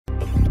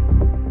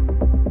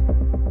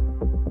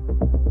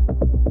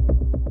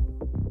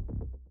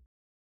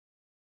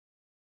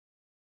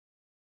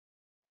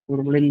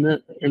നമ്മൾ ഇന്ന്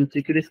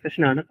MCQ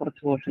discussion ആണ്.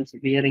 കുറച്ച് portions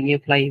bearing,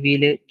 fly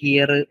wheel,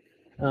 gear,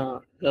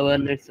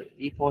 ഗവേർണേഴ്സ്,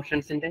 ഈ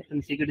പോർഷൻസിന്റെ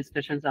MCQ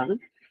ഡിസ്കഷൻസ് ആണ്.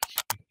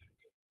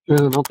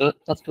 നമുക്ക്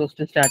ഫസ്റ്റ്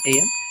ക്വസ്റ്റ്യൻ സ്റ്റാർട്ട്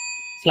ചെയ്യാം.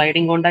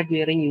 Sliding contact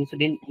bearing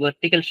used in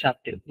vertical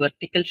shaft.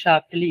 Vertical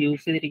ഷാഫ്റ്റിൽ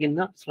use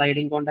ചെയ്തിരിക്കുന്ന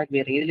സ്ലൈഡിംഗ് കോൺടാക്ട്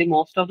ബിയറിംഗ്, ഇതിൽ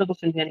മോസ്റ്റ് ഓഫ് ദ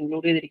ക്വസ്റ്റ്യൻസ് ഞാൻ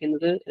ഇൻക്ലൂഡ്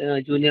ചെയ്തിരിക്കുന്നത്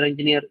ജൂനിയർ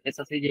എഞ്ചിനീയർ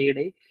SSC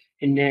JEയുടെ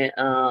പിന്നെ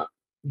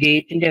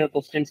ഗേറ്റിന്റെ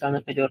ക്വസ്റ്റ്യൻസ് ആണ്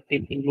മെജോറിറ്റി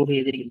ഇൻക്ലൂഡ്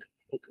ചെയ്തിരിക്കുന്നത്.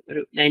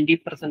 ഒരു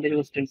 90%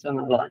 questions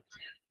അങ്ങനെയുള്ളതാണ്.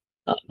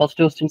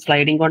 First question,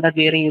 sliding contact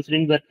bearing used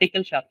in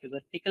vertical shaft.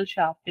 Vertical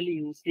ഷാഫ്റ്റിൽ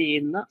use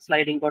ചെയ്യുന്ന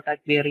സ്ലൈഡിംഗ്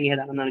കോൺടാക്ട് ബിയറിംഗ്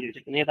ഏതാണെന്നാണ്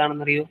ചോദിച്ചിരിക്കുന്നത്.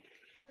 ഏതാണെന്നറിയോ?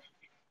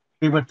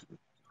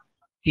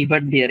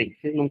 Pivot bearing.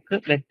 നമുക്ക്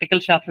വെർട്ടിക്കൽ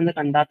ഷാഫ്റ്റ് എന്ന്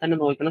കണ്ടാൽ തന്നെ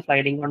നോക്കണം,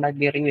 സ്ലൈഡിംഗ് കോൺടാക്ട്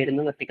ബിയറിംഗ്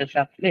വരുന്ന വെർട്ടിക്കൽ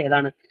ഷാഫ്റ്റിൽ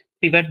ഏതാണ്?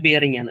 പിവറ്റ്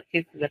ബിയറിംഗ് ആണ്.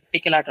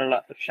 വെർട്ടിക്കൽ ആയിട്ടുള്ള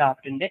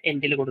ഷാഫ്റ്റിന്റെ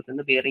എൻഡിൽ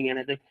കൊടുക്കുന്ന ബിയറിംഗ്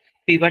ആണ് ഇത്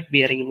പിവറ്റ്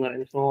ബിയറിംഗ് എന്ന്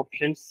പറയുന്നത്. സോ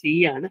ഓപ്ഷൻ സി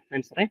ആണ്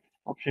answer.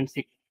 Option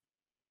C.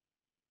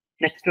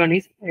 Next one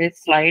is a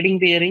sliding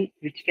bearing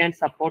which can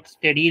support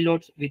steady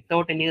loads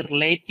without any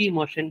relative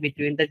motion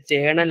between the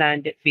journal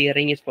and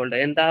bearing is called.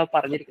 എന്താ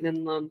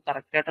പറഞ്ഞിരിക്കുന്നതെന്ന്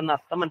correct ആയിട്ടൊന്ന്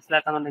അർത്ഥം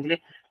മനസ്സിലാക്കാന്നുണ്ടെങ്കിൽ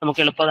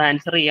നമുക്ക് എളുപ്പം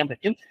answer ചെയ്യാൻ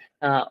പറ്റും.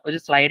 ഒരു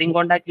സ്ലൈഡിംഗ്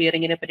കോൺടാക്ട്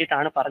ബിയറിംഗിനെ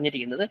പറ്റിയിട്ടാണ്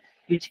പറഞ്ഞിരിക്കുന്നത്.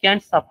 Which can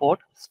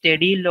support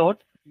study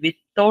load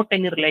without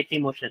any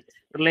relative motion.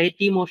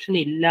 Relative motion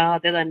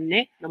ഇല്ലാതെ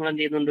തന്നെ നമ്മൾ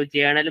എന്ത് ചെയ്യുന്നുണ്ട്?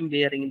 ജേണലും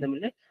ബിയറിംഗും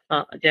തമ്മിൽ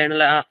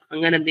ജേണൽ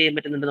അങ്ങനെ എന്ത് ചെയ്യാൻ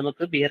പറ്റുന്നുണ്ട്?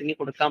 നമുക്ക് ബിയറിംഗ്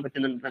കൊടുക്കാൻ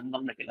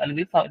പറ്റുന്നുണ്ടെന്നുണ്ടെങ്കിൽ,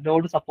 അല്ലെങ്കിൽ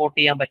ലോഡ് സപ്പോർട്ട്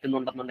ചെയ്യാൻ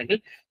പറ്റുന്നുണ്ടെന്നുണ്ടെങ്കിൽ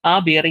ആ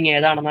ബിയറിംഗ്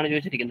ഏതാണെന്നാണ്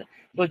ചോദിച്ചിരിക്കുന്നത്.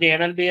 ഇപ്പോൾ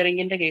ജേണൽ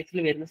ബിയറിംഗിന്റെ കേസിൽ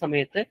വരുന്ന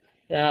സമയത്ത്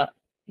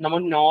നമ്മൾ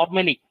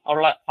നോർമലി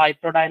ഉള്ള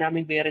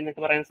ഹൈഡ്രോഡൈനാമിക് ബിയറിംഗ്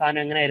എന്നൊക്കെ പറയുന്ന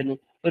സാധനം എങ്ങനെയായിരുന്നു?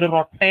 ഒരു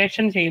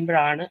റൊട്ടേഷൻ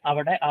ചെയ്യുമ്പോഴാണ്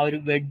അവിടെ ആ ഒരു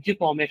വെഡ്ജ്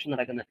ഫോർമേഷൻ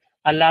നടക്കുന്നത്.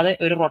 അല്ലാതെ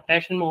ഒരു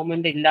റൊട്ടേഷൻ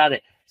മൂവ്മെന്റ് ഇല്ലാതെ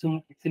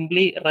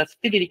സിംപ്ലി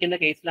റെസ്റ്റിലിരിക്കുന്ന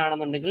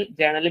കേസിലാണെന്നുണ്ടെങ്കിൽ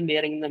ജേണലും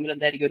ബിയറിംഗും തമ്മിൽ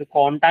എന്തായിരിക്കും? ഒരു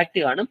കോണ്ടാക്ട്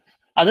കാണും.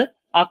 അത്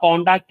ആ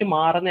കോണ്ടാക്ട്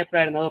മാറുന്ന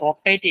എപ്പോഴായിരുന്നു? അത്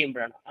റൊട്ടേറ്റ്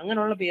ചെയ്യുമ്പോഴാണ്.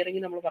 അങ്ങനെയുള്ള ബിയറിംഗ്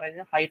നമ്മൾ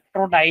പറയുന്നത്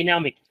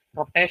ഹൈഡ്രോഡൈനാമിക്.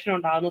 റൊട്ടേഷൻ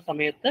ഉണ്ടാകുന്ന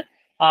സമയത്ത്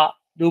ആ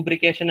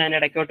ലൂബ്രിക്കേഷൻ അതിന്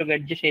ഇടയ്ക്കോട്ട്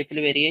വെഡ്ജ് ഷേപ്പിൽ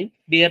വരികയും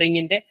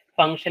ബിയറിംഗിന്റെ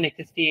ഫംഗ്ഷൻ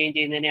എക്സിസ്റ്റ് ചെയ്യുകയും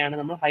ചെയ്യുന്നതിനെയാണ്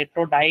നമ്മൾ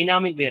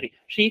ഹൈഡ്രോഡൈനാമിക് ബിയറിംഗ്.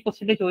 പക്ഷേ ഈ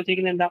ക്വസ്റ്റ്യൻ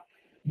ചോദിച്ചിരിക്കുന്നത് എന്താ?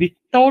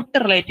 വിത്തൗട്ട്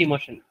റിലേറ്റീവ്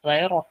മോഷൻ,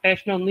 അതായത്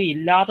റൊട്ടേഷൻ ഒന്നും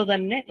ഇല്ലാതെ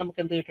തന്നെ നമുക്ക്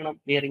എന്ത് കിട്ടണം?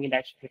 ബിയറിംഗിന്റെ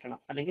ആക്ഷൻ കിട്ടണം,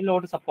 അല്ലെങ്കിൽ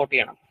ലോഡ് സപ്പോർട്ട്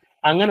ചെയ്യണം.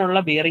 അങ്ങനെയുള്ള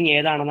ബിയറിംഗ്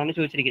ഏതാണെന്നാണ്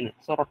ചോദിച്ചിരിക്കുന്നത്.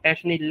 സോ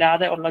റൊട്ടേഷൻ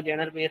ഇല്ലാതെ ഉള്ള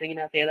ജേണൽ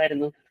ബിയറിംഗിനകത്ത്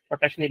ഏതായിരുന്നു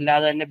റൊട്ടേഷൻ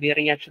ഇല്ലാതെ തന്നെ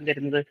ബിയറിംഗ് ആക്ഷൻ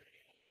തരുന്നത്?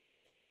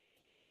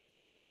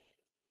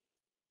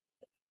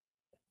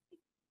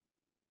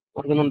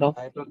 ഓർക്കുന്നുണ്ടോ?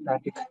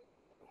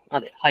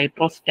 അതെ,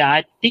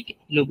 hydrostatic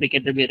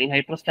lubricated bearing.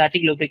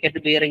 Hydrostatic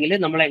lubricated ബിയറിംഗിൽ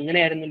നമ്മൾ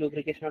എങ്ങനെയായിരുന്നു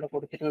ലൂബ്രിക്കേഷൻ അവിടെ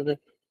കൊടുത്തിരുന്നത്?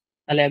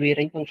 അല്ലെ,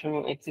 ബിയറിംഗ് ഫംഗ്ഷൻ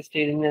എക്സിസ്റ്റ്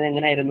ചെയ്യുന്നത്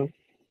എങ്ങനെയായിരുന്നു?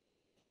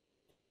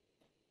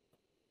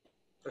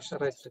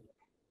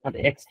 അതെ,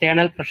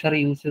 എക്സ്റ്റേണൽ പ്രഷർ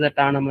യൂസ്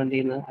ചെയ്തിട്ടാണ് നമ്മൾ എന്ത്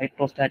ചെയ്യുന്നത്?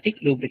 Hydrostatic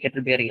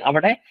lubricated bearing.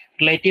 അവിടെ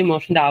റിലേറ്റീവ്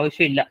മോഷന്റെ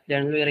ആവശ്യമില്ല.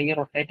 ജനറൽ ബിയറിംഗ്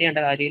റൊട്ടേറ്റ്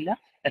ചെയ്യേണ്ട കാര്യമില്ല.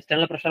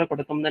 എക്സ്റ്റേണൽ പ്രഷർ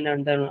കൊടുക്കുമ്പോൾ തന്നെ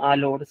എന്താണ്? ആ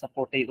ലോഡ്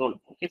സപ്പോർട്ട് ചെയ്തോളും.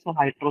 Okay, so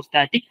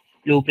hydrostatic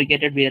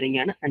lubricated bearing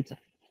ആണ് answer.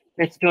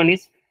 Next one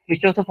is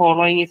which of the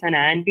following is an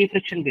anti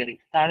friction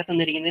bearing. താഴെ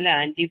തന്നിരിക്കുന്നതിൽ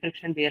ആന്റി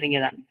ഫ്രിക്ഷൻ ബിയറിംഗ്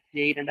ഏതാണ്?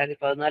 JEE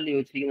 2014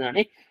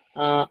 ചോദിച്ചിരിക്കുന്നതാണ്.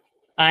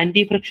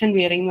 ആന്റി ഫ്രിക്ഷൻ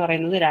ബിയറിംഗ് എന്ന്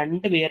പറയുന്നത്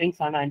രണ്ട്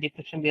ബിയറിംഗ്സ് ആണ് ആന്റി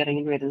ഫ്രിക്ഷൻ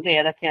ബിയറിംഗിൽ വരുന്നത്.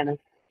 ഏതൊക്കെയാണ്?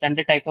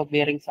 രണ്ട് ടൈപ്പ് ഓഫ്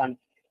ബിയറിംഗ്സ് ആണ്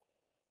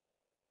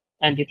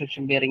ആന്റി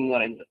ഫ്രിക്ഷൻ ബിയറിംഗ് എന്ന്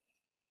പറയുന്നത്.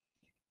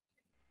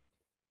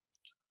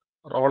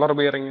 റോളർ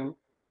ബിയറിംഗും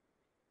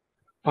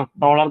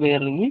റോളർ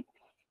ബിയറിംഗും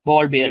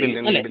ബോൾ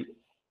ബിയറിംഗും അല്ലെ?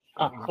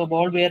 സോ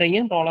ബോൾ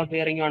ബിയറിംഗും റോളർ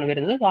ബിയറിംഗും ആണ്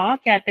വരുന്നത്. ആ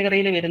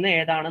കാറ്റഗറിയിൽ വരുന്ന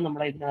ഏതാണ്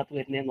നമ്മുടെ ഇതിനകത്ത്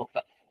വരുന്നതെന്ന്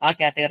നോക്കുക. ആ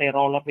കാറ്റഗറി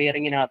റോളർ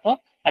ബിയറിംഗിനകത്തോ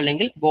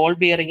അല്ലെങ്കിൽ ബോൾ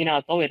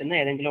ബിയറിംഗിനകത്തോ വരുന്ന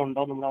ഏതെങ്കിലും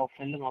ഉണ്ടോ നമ്മുടെ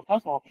ഓപ്ഷനിൽ നോക്കാം.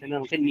 സോ ഓപ്ഷനിൽ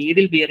നമുക്ക്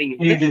നീഡിൽ ബിയറിംഗ്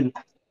ഉണ്ട്.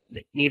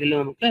 നീഡിൽ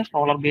നമുക്ക്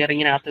റോളർ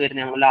ബിയറിംഗിനകത്ത്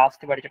വരുന്ന നമ്മൾ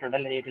ലാസ്റ്റ്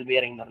പഠിച്ചിട്ടുണ്ടല്ലോ നീഡിൽ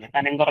ബിയറിംഗ് എന്ന് പറഞ്ഞാൽ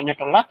കനം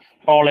കുറഞ്ഞിട്ടുള്ള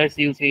റോളേഴ്സ്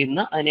യൂസ്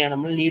ചെയ്യുന്ന അതിനെയാണ്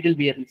നമ്മൾ നീഡിൽ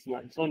ബിയറിംഗ്സ് എന്ന്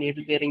പറയുന്നത്. So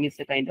needle bearing is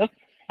A kind of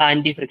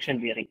anti friction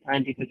bearing.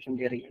 Anti friction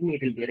bearing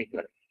needle bearing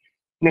പറയും.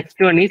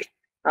 Next one is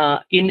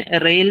in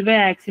railway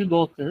axle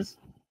boxes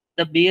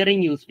the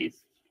bearing used is.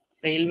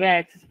 Railway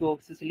axis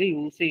ബോക്സസിൽ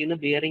use ചെയ്യുന്ന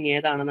bearing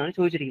ഏതാണെന്നാണ്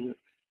ചോദിച്ചിരിക്കുന്നത്.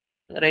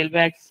 Railway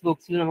axis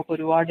ബോക്സിൽ നമുക്ക്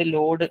ഒരുപാട്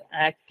load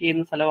act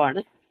ചെയ്യുന്ന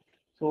സ്ഥലമാണ്.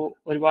 So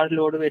ഒരുപാട്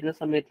load വരുന്ന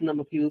സമയത്ത്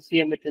നമുക്ക് യൂസ്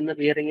ചെയ്യാൻ പറ്റുന്ന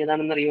ബിയറിംഗ്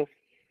ഏതാണെന്നറിയോ?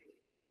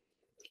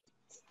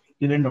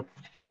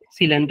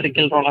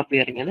 സിലിണ്ടറിക്കൽ റോളർ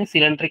ബിയറിംഗ് ആണ്.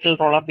 സിലിണ്ടറിക്കൽ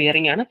റോളർ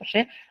ബിയറിംഗ് ആണ്.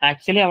 പക്ഷേ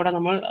ആക്ച്വലി അവിടെ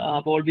നമ്മൾ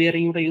ബോൾ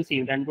ബിയറിംഗ് കൂടെ യൂസ്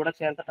ചെയ്യും. രണ്ടും കൂടെ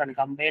ചേർത്തിട്ടാണ്,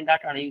 കമ്പൈൻഡ്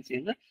ആയിട്ടാണ് യൂസ്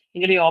ചെയ്യുന്നത്.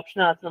 എങ്കിൽ ഈ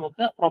ഓപ്ഷനകത്ത്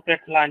നമുക്ക്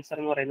അപ്രോപ്രിയേറ്റ് ഉള്ള ആൻസർ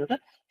എന്ന് പറയുന്നത്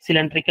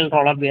സിലിണ്ടറിക്കൽ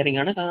റോളർ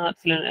ബിയറിംഗ് ആണ്.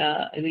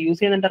 ഇത് യൂസ്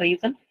ചെയ്യുന്നതിന്റെ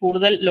റീസൺ,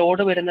 കൂടുതൽ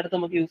ലോഡ് വരുന്നിടത്ത്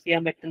നമുക്ക് യൂസ്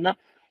ചെയ്യാൻ പറ്റുന്ന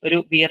ഒരു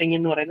ബിയറിംഗ്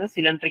എന്ന് പറയുന്നത്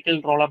സിലിണ്ടറിക്കൽ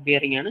റോളർ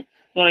ബിയറിംഗ് ആണ്.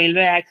 സോ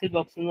റെയിൽവേ ആക്സിൽ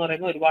ബോക്സ് എന്ന്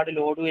പറയുന്നത് ഒരുപാട്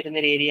ലോഡ് വരുന്ന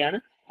ഒരു ഏരിയ ആണ്.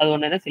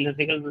 അതുകൊണ്ട് തന്നെ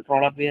സിലിണ്ടറിക്കൽ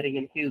റോളർ ബിയറിംഗ്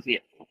നമുക്ക് യൂസ്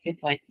ചെയ്യാം. Okay,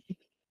 fine.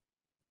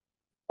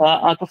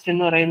 ആ ക്വസ്റ്റ്യൻ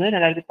എന്ന് പറയുന്നത്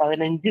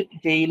 2015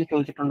 JEE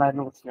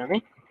ചോദിച്ചിട്ടുണ്ടായിരുന്ന ക്വസ്റ്റ്യൻ ആണ്.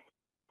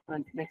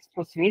 Next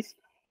question is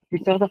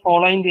which of the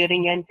following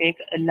bearing can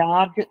take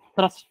large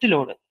thrust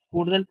load.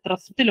 കൂടുതൽ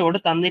ത്രസ്റ്റ് ലോഡ്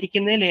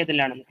തന്നിരിക്കുന്നതിൽ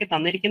ഏതിലാണ്? നമുക്ക്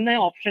തന്നിരിക്കുന്ന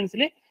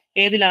ഓപ്ഷൻസിൽ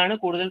ഏതിലാണ്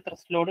കൂടുതൽ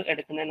ത്രസ്റ്റ് ലോഡ്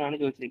എടുക്കുന്നതെന്നാണ്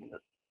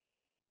ചോദിച്ചിരിക്കുന്നത്.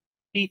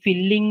 ഈ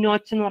ഫില്ലിംഗ്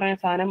നോച്ച് എന്ന് പറയുന്ന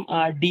സാധനം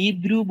ഡീപ്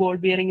ഗ്രൂവ് ബോൾ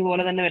ബിയറിംഗ്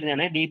പോലെ തന്നെ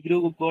വരുന്നതാണ്. ഡീപ്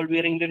ഗ്രൂവ് ബോൾ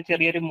ബിയറിംഗിന്റെ ഒരു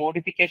ചെറിയൊരു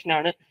മോഡിഫിക്കേഷൻ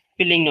ആണ്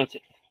ഫില്ലിംഗ് നോച്ച്.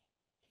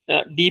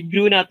 ഡീപ്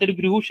ഗ്രൂവിനകത്ത് ഒരു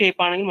ഗ്രൂ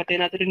ഷേപ്പ് ആണെങ്കിൽ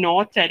മറ്റേതിനകത്ത് ഒരു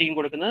നോച്ച് ആയിരിക്കും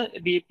കൊടുക്കുന്നത്.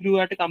 ഡീപ് ഗ്രൂ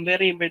ആയിട്ട് കമ്പയർ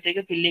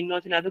ചെയ്യുമ്പോഴത്തേക്ക് ഫില്ലിംഗ്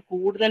നോച്ചിനകത്ത്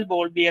കൂടുതൽ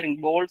ബോൾ ബിയറിംഗ്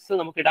ബോൾസ്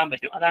നമുക്ക് ഇടാൻ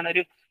പറ്റും. അതാണ്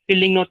ഒരു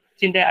ഫില്ലിംഗ്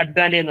നോച്ചിന്റെ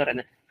അഡ്വാൻറ്റേജ് എന്ന്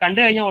പറയുന്നത്. കണ്ടു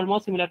കഴിഞ്ഞാൽ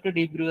ഓൾമോസ്റ്റ് സിമിലർ ടു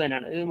ഡീപ് ഗ്രൂ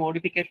തന്നെയാണ്. ഇത്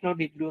മോഡിഫിക്കേഷൻ ഓഫ്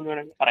ഡീപ് ഗ്രൂ എന്ന്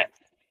വേണമെങ്കിൽ പറയാം.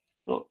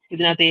 സോ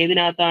ഇതിനകത്ത്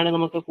ഏതിനകത്താണ്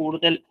നമുക്ക്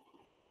കൂടുതൽ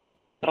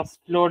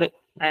ത്രസ്റ്റ് ലോഡ്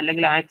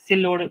അല്ലെങ്കിൽ ആക്സിയൽ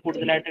ലോഡ്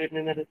കൂടുതലായിട്ട്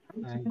വരുന്നത്?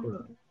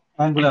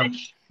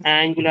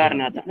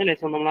 ആംഗുലാറിനകത്താണ് അല്ലേ.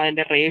 സോ നമ്മൾ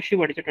അതിന്റെ റേഷ്യോ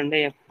പഠിച്ചിട്ടുണ്ട്.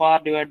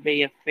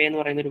 FR/FA എന്ന്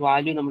പറയുന്ന ഒരു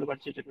വാല്യൂ നമ്മൾ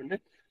പഠിച്ചിട്ടുണ്ട്.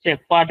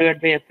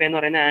 FR/FA എന്ന്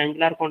പറയുന്ന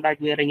ആംഗുലാർ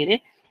കോണ്ടാക്ട് ബിയറിംഗിന്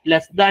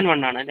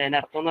 <1 ആണ്. അതിന്റെ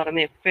അർത്ഥം എന്ന്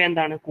പറയുന്നത് FA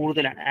എന്താണ്?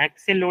 കൂടുതലാണ്.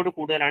 ആക്സിയൽ ലോഡ്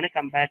കൂടുതലാണ്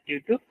comparative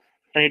to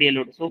radial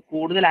load. So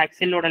കൂടുതൽ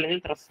ആക്സിയൽ ലോഡ് അല്ലെങ്കിൽ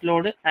ത്രസ്റ്റ്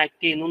ലോഡ് ആക്ട്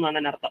ചെയ്യുന്നു എന്നാണ്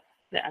അതിന്റെ അർത്ഥം.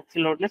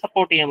 ആക്സിയൽ ലോഡിനെ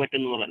സപ്പോർട്ട് ചെയ്യാൻ പറ്റും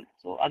എന്നുള്ളത്.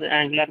 സോ അത്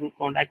ആംഗുലാർ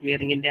കോണ്ടാക്ട്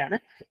ബിയറിംഗിന്റെ ആണ്.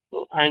 സോ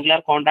ആംഗുലാർ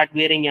കോണ്ടാക്ട്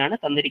ബിയറിംഗ് ആണ്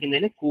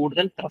തന്നിരിക്കുന്നതിൽ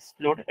കൂടുതൽ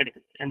ത്രസ്റ്റ് ലോഡ്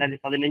എടുക്കുന്നത്.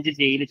 2015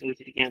 jail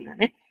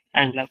ചോദിച്ചിരിക്കുന്നതാണ്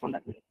angular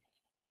contact bearing.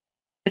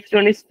 Next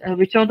one is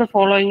which of the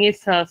following is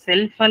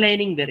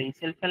self-aligning bearing?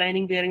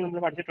 Self-aligning bearing നമ്മൾ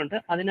പഠിച്ചിട്ടുണ്ട്.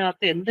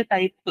 അതിനകത്ത് എന്ത്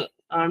ടൈപ്പ്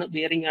ആണ്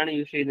ബിയറിംഗ് ആണ്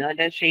യൂസ് ചെയ്യുന്നത്?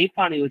 അതിന്റെ ഷേപ്പ്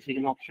ആണ് യൂസ്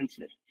ചെയ്യുന്നത്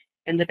ഓപ്ഷൻസിൽ.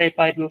 എന്ത്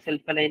ടൈപ്പ് ആയിരുന്നു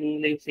സെൽഫ്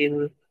അലൈനിങ്ങിൽ യൂസ്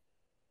ചെയ്യുന്നത്?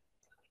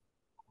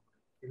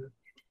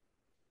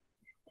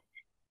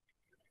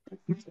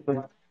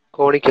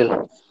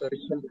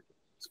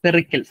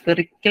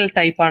 സ്പെറിക്കൽ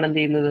ടൈപ്പ് ആണ് എന്ത്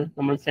ചെയ്യുന്നത്?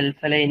 നമ്മൾ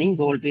self aligning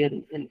ball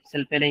bearing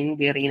self aligning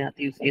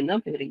ബിയറിംഗിനകത്ത് use ചെയ്യുന്ന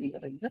ബിയറിംഗ് എന്ന്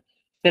പറയുന്നത്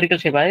സ്പെറിക്കൽ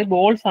ഷേപ്പ്. അതായത്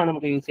ബോൾസ് ആണ്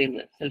നമുക്ക് യൂസ്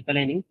ചെയ്യുന്നത്. സെൽഫ്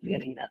അലൈനിങ്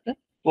ബിയറിംഗിനകത്ത്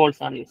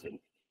ബോൾസ് ആണ് യൂസ്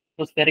ചെയ്യുന്നത്.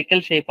 സോ സ്പെറിക്കൽ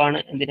ഷേപ്പ് ആണ്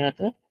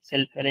എന്തിനകത്ത്?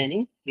 സെൽഫ്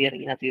അലൈനിങ്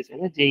ബിയറിംഗിനകത്ത് യൂസ്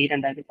ചെയ്യുന്നത്. ജെയ്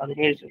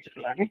 2017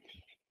 ചോദിച്ചിട്ടുള്ളതാണ്.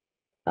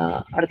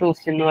 അടുത്ത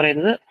ക്വസ്റ്റ്യൻ എന്ന്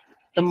പറയുന്നത്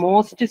the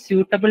most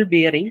suitable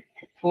bearing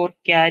four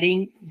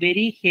carrying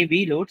very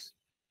heavy lords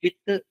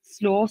with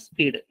slow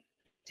speed.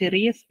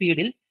 ചെറിയ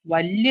സ്പീഡിൽ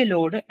വലിയ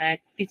ലോഡ്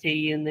ആക്ട്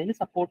ചെയ്യുന്നതിന്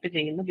സപ്പോർട്ട്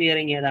ചെയ്യുന്ന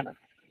ബിയറിംഗ് ഏതാണ്?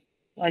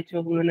 വായിച്ചു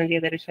നോക്കുന്നുണ്ടെങ്കിൽ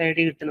ഏകദേശം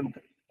ഐഡിയ കിട്ടും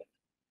നമുക്ക്.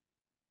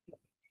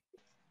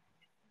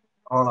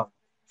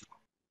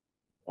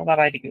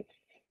 ആയിരിക്കും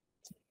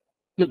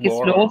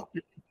സ്ലോ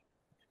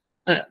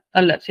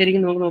അല്ല,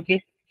 ശരിക്കും നമുക്ക് നോക്കി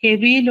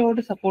ഹെവി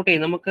ലോഡ് സപ്പോർട്ട്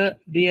ചെയ്യും. നമുക്ക്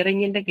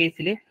ബിയറിംഗിന്റെ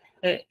കേസിൽ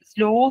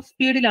സ്ലോ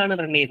സ്പീഡിലാണ്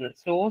റൺ ചെയ്യുന്നത്.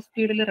 സ്ലോ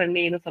സ്പീഡിൽ റൺ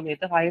ചെയ്യുന്ന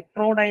സമയത്ത്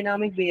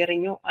ഹൈഡ്രോഡൈനാമിക്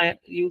ബിയറിംഗോ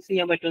യൂസ്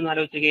ചെയ്യാൻ പറ്റുമെന്ന്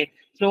ആലോചിക്കുകയെ.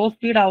 സ്ലോ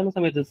സ്പീഡ് ആവുന്ന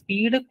സമയത്ത്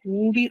സ്പീഡ്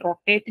കൂടി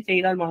റൊട്ടേറ്റ്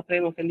ചെയ്താൽ മാത്രമേ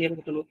നമുക്ക് എന്ത് ചെയ്യാൻ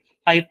പറ്റുള്ളൂ?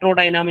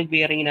 ഹൈഡ്രോഡൈനാമിക്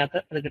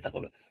ബിയറിംഗിനകത്ത് അത്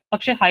കിട്ടത്തുള്ളൂ.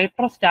 പക്ഷെ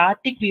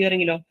ഹൈഡ്രോസ്റ്റാറ്റിക്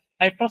ബിയറിംഗിലോ?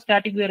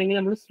 ഹൈഡ്രോസ്റ്റാറ്റിക് ബിയറിംഗിൽ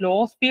നമ്മൾ സ്ലോ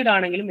സ്പീഡ്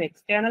ആണെങ്കിലും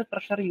എക്സ്റ്റേണൽ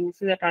പ്രഷർ യൂസ്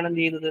ചെയ്തിട്ടാണ് എന്ത്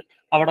ചെയ്യുന്നത്?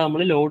 അവിടെ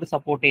നമ്മൾ ലോഡ്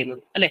സപ്പോർട്ട്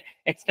ചെയ്യുന്നത് അല്ലെ.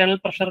 എക്സ്റ്റേണൽ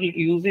പ്രഷർ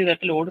യൂസ്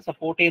ചെയ്തിട്ട് ലോഡ്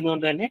സപ്പോർട്ട്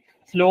ചെയ്യുന്നതുകൊണ്ട് തന്നെ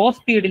സ്ലോ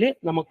സ്പീഡിൽ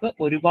നമുക്ക്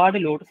ഒരുപാട്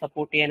ലോഡ്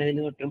സപ്പോർട്ട് ചെയ്യാൻ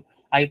അതിന് പറ്റും.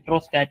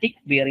 ഹൈഡ്രോസ്റ്റാറ്റിക്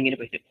ബിയറിംഗിന്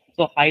പറ്റും.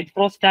 സോ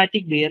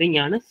ഹൈഡ്രോസ്റ്റാറ്റിക് ബിയറിംഗ്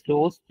ആണ് സ്ലോ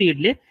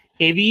സ്പീഡിൽ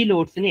ഹെവി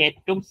ലോഡ്സിന്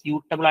ഏറ്റവും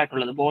സ്യൂട്ടബിൾ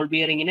ആയിട്ടുള്ളത്. ബോൾ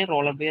ബിയറിംഗിനെ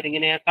റോളർ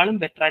ബിയറിംഗിനേക്കാളും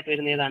ബെറ്റർ ആയിട്ട്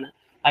വരുന്ന ഏതാണ്?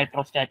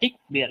 ഹൈഡ്രോസ്റ്റാറ്റിക്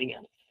ബിയറിംഗ്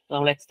ആണ്.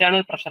 നമ്മൾ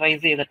എക്സ്റ്റേണൽ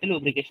പ്രഷറൈസ് ചെയ്തിട്ട്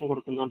ലൂബ്രിക്കേഷൻ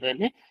കൊടുക്കുന്നതുകൊണ്ട്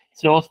തന്നെ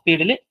സ്ലോ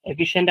സ്പീഡിൽ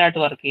എഫിഷ്യന്റ് ആയിട്ട്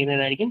വർക്ക്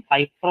ചെയ്യുന്നതായിരിക്കും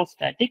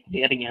ഹൈഡ്രോസ്റ്റാറ്റിക്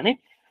ബിയറിംഗ് ആണ്.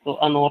 സോ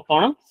അത്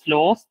ഓർത്തോണം.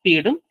 സ്ലോ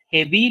സ്പീഡും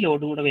ഹെവി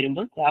ലോഡും കൂടെ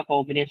വരുമ്പോൾ ആ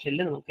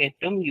കോമ്പിനേഷനിൽ നമുക്ക്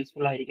ഏറ്റവും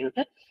യൂസ്ഫുൾ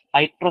ആയിരിക്കുന്നത്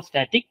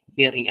ഹൈഡ്രോസ്റ്റാറ്റിക്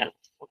ബിയറിംഗ് ആണ്.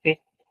 ഓക്കെ,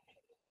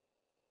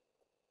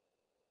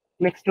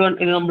 നെക്സ്റ്റ് വൺ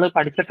ഇത് നമ്മൾ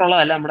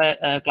പഠിച്ചിട്ടുള്ളതല്ല, നമ്മുടെ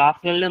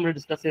ക്ലാസ്സുകളിൽ നമ്മൾ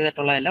ഡിസ്കസ്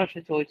ചെയ്തിട്ടുള്ളതല്ല, പക്ഷെ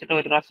ചോദിച്ചിട്ട്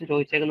ഒരു പ്രാവശ്യം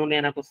ചോദിച്ചേക്കുന്നതുകൊണ്ട്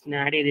ഞാൻ ആ question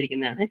add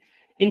ചെയ്തിരിക്കുന്നതാണ്.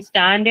 In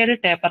standard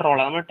taper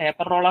roller, നമ്മൾ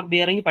ടേപ്പർ റോളർ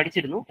ബിയറിംഗ്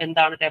പഠിച്ചിരുന്നു.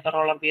 എന്താണ് ടേപ്പർ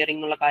റോളർ ബിയറിംഗ്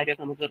എന്നുള്ള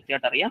കാര്യമൊക്കെ നമുക്ക്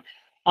തീർച്ചയായിട്ടും അറിയാം.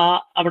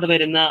 അവിടെ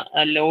വരുന്ന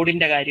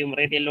ലോഡിന്റെ കാര്യവും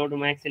റേഡിയൽ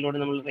ലോഡും ആക്സിയൽ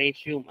ലോഡും നമ്മൾ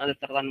റേഷ്യോയും അത്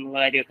എത്രതാണെന്നുള്ള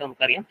കാര്യമൊക്കെ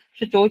നമുക്കറിയാം.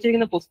 പക്ഷെ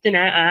ചോദിച്ചിരിക്കുന്ന ക്വസ്റ്റ്യൻ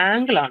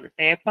ആംഗിൾ ആണ്.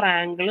 ടേപ്പർ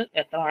ആംഗിൾ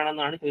എത്ര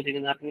ആണെന്നാണ്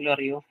ചോദിച്ചിരിക്കുന്നത്. ആർക്കെങ്കിലും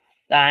അറിയോ?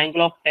 The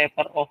angle of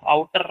taper of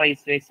outer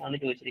rice vase ആണ്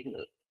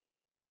ചോദിച്ചിരിക്കുന്നത്.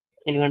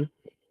 എനിവൺ?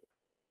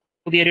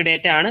 പുതിയൊരു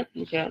ഡേറ്റ ആണ്.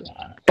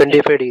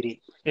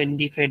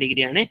 25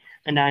 ഡിഗ്രി ആണ്.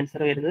 അതിന്റെ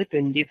ആൻസർ വരുന്നത്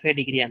 25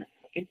 ഡിഗ്രി ആണ്.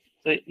 ഓക്കെ,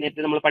 സോ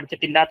നേരത്തെ നമ്മൾ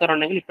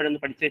പഠിച്ചിട്ടില്ലാത്തവരുണ്ടെങ്കിൽ ഇപ്പോഴൊന്ന്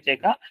പഠിച്ചു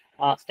വെച്ചേക്കാം.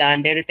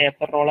 സ്റ്റാൻഡേർഡ്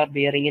ടേപ്പർ റോളർ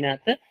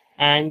ബിയറിംഗിനകത്ത്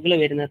ആംഗിൾ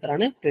വരുന്നത്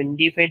എത്രയാണ്?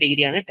 25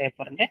 ഡിഗ്രി ആണ്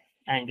ടേപ്പറിന്റെ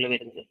ആംഗിൾ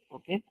വരുന്നത്.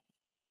 Okay,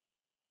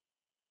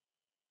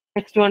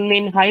 next one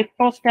in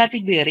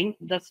hydrostatic bearing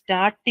the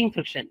starting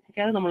friction. Okay,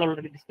 അത് നമ്മൾ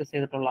ഓൾറെഡി ഡിസ്കസ്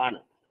ചെയ്തിട്ടുള്ളതാണ്.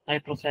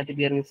 ഹൈഡ്രോസ്റ്റാറ്റിക്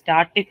ബിയറിംഗ്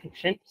സ്റ്റാർട്ടിംഗ്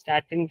ഫ്രിക്ഷൻ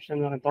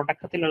എന്ന് പറയുന്നത്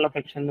തുടക്കത്തിലുള്ള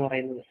ഫ്രിക്ഷൻ എന്ന്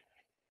പറയുന്നത്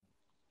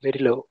വെരി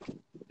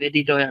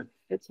ലോ ആണ്.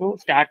 സോ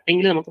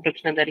സ്റ്റാർട്ടിങ്ങിൽ നമുക്ക്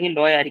ഫ്രിക്ഷൻ എന്തായിരിക്കും?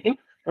 ലോ ആയിരിക്കും.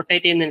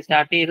 റൊട്ടേറ്റ് ചെയ്യുന്നതിന്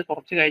സ്റ്റാർട്ട് ചെയ്ത്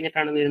കുറച്ച്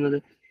കഴിഞ്ഞിട്ടാണ് വരുന്നത്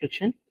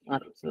ഫ്രിക്ഷൻ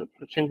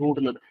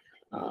കൂടുന്നത്.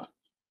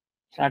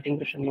 സ്റ്റാർട്ടിംഗ്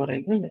ഫ്രിക്ഷൻ എന്ന്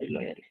പറയുന്നത് വെരി ലോ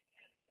ആയിരിക്കും.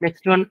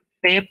 Next one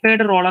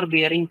tapered roller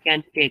bearing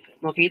can take.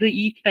 നോക്കി, ഇത്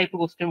ഈ ടൈപ്പ്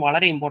ക്വസ്റ്റ്യൻ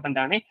വളരെ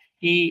ഇമ്പോർട്ടന്റ് ആണ്.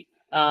 ഈ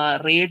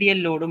റേഡിയൽ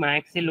ലോഡും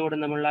ആക്സിയൽ ലോഡും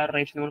തമ്മിലുള്ള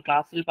റേഷ്യോ നമ്മൾ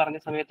ക്ലാസ്സിൽ പറഞ്ഞ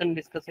സമയത്തും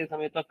ഡിസ്കസ് ചെയ്ത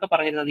സമയത്തും ഒക്കെ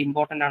പറഞ്ഞിരുന്നത് അത്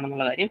ഇമ്പോർട്ടന്റ്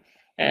ആണെന്നുള്ള കാര്യം.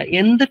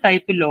 എന്ത്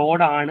ടൈപ്പ്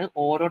ലോഡാണ്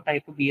ഓരോ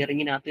ടൈപ്പ്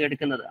ബിയറിംഗിനകത്ത്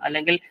എടുക്കുന്നത്?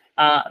 അല്ലെങ്കിൽ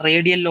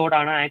റേഡിയൽ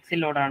ലോഡാണോ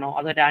ആക്സിയൽ ലോഡാണോ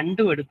അതോ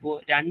രണ്ടും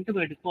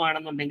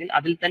എടുക്കുകയാണെന്നുണ്ടെങ്കിൽ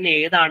അതിൽ തന്നെ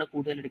ഏതാണ്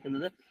കൂടുതൽ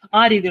എടുക്കുന്നത്?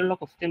 ആ രീതിയിലുള്ള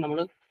ക്വസ്റ്റ്യൻ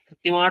നമ്മൾ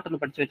കൃത്യമായിട്ടൊന്ന്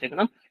പഠിച്ചു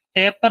വെച്ചേക്കണം.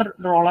 ടേപ്പർ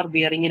റോളർ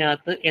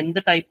ബിയറിംഗിനകത്ത്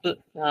എന്ത് ടൈപ്പ്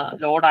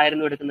ലോഡ്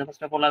ആയിരുന്നു എടുക്കുന്നത്?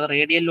 ഫസ്റ്റ് ഓഫ് ഓൾ അത്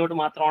റേഡിയൽ ലോഡ്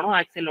മാത്രമാണോ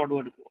ആക്സിയൽ ലോഡും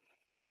എടുക്കുമോ?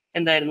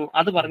 എന്തായിരുന്നു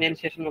അത് പറഞ്ഞതിന്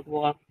ശേഷം നമുക്ക്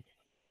പോകാം.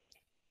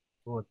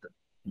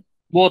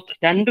 ബോത്ത്,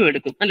 രണ്ടും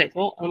എടുക്കും അല്ലെ.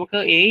 സോ നമുക്ക്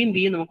എയും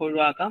ബിയും നമുക്ക്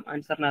ഒഴിവാക്കാം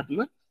ആൻസറിനകത്ത്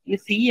നിന്ന്. ഇനി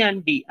സി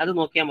ആൻഡ് ഡി അത്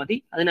നോക്കിയാൽ മതി.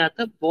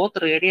 അതിനകത്ത്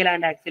both radial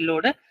and axial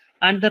load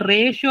and the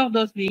ratio of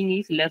those being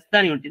is less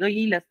than unity.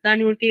 ഈ less than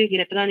unity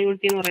greater than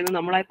unity എന്ന് പറയുന്നത്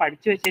നമ്മളായി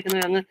പഠിച്ചു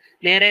വെച്ചേക്കുന്നത് അങ്ങ്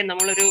നേരെ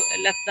നമ്മളൊരു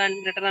ലെസ് ദാൻ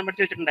ഗ്രേറ്റർ ദാൻ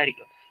പഠിച്ചു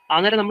വെച്ചിട്ടുണ്ടായിരിക്കും.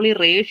 അന്നേരം നമ്മൾ ഈ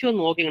റേഷ്യോ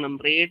നോക്കിക്കണം.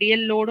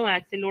 റേഡിയൽ ലോഡും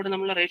ആക്സിൽ ലോഡും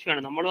നമ്മളുടെ റേഷ്യോ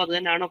ആണ്. നമ്മളും അത്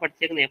തന്നെയാണോ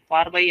പഠിച്ചേക്കുന്നത്?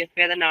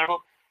 FR/FA തന്നെയാണോ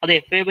അത്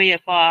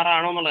FA/FR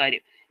ആണോ എന്നുള്ള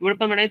കാര്യം. ഇവിടെ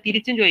ഇപ്പം വേണമെങ്കിൽ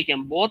തിരിച്ചും ചോദിക്കാം.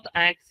 Both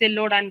axle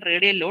load and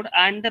radial load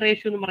and the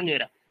ratio എന്ന് പറഞ്ഞു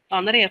വരാം.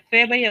 അന്നേരം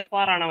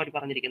FA/FR ആണ് അവർ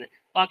പറഞ്ഞിരിക്കുന്നത്.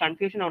 അപ്പൊ ആ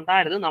കൺഫ്യൂഷൻ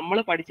ഉണ്ടായിരുന്നു. നമ്മൾ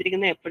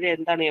പഠിച്ചിരിക്കുന്നത് എപ്പോഴും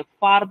എന്താണ്?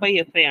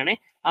 FR/FA ആണ്.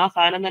 ആ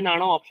സാധനം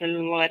തന്നെയാണോ ഓപ്ഷനിൽ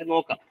നിങ്ങൾ കാര്യം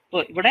നോക്കാം.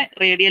 അപ്പോൾ ഇവിടെ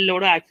റേഡിയൽ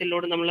ലോഡ് ആക്സിൽ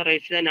ലോഡ് നമ്മളുടെ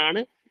റേഷ്യോ തന്നെയാണ്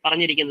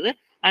പറഞ്ഞിരിക്കുന്നത്.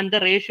 And the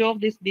ratio of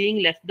this being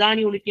less than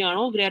unity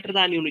ആണോ ഗ്രേറ്റർ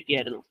ദാൻ യൂണിറ്റി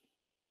ആയിരുന്നു?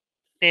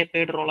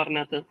 Tapered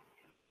റോളറിനകത്ത്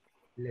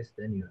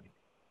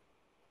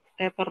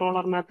taper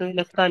റോളറിനകത്ത്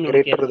less than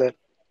unity ആയിരുന്നു.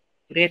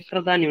 Greater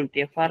than unity.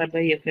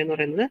 FR/FA എന്ന്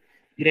പറയുന്നത്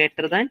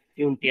ഗ്രേറ്റർ ദാൻ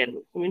യൂണിറ്റി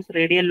ആയിരുന്നു. മീൻസ്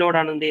റേഡിയൽ ലോഡ്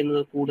ആണ് എന്ത്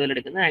ചെയ്യുന്നത്? കൂടുതൽ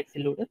എടുക്കുന്നത്.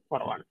 ആക്സിൽ ലോഡ്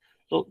കുറവാണ്.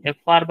 സോ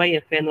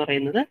FR/FA എന്ന്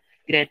പറയുന്നത്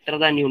ഗ്രേറ്റർ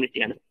ദാൻ യൂണിറ്റി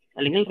ആണ്.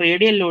 അല്ലെങ്കിൽ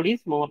radial Lord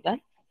is more than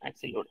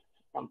axle load.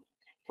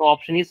 So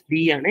option is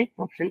B ആണ്.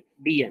 ഓപ്ഷൻ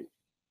ബി ആണ്.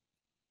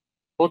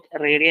 Both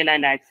radial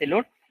and axle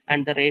load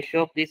and the ratio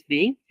of this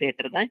being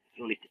greater than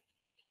unity.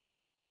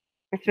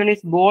 Next one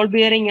is ball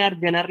bearing are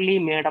generally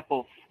made up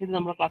of. ഇത്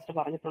നമ്മൾ ക്ലാസ്സിൽ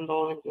പറഞ്ഞിട്ടുണ്ടോ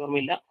എന്ന് എനിക്ക്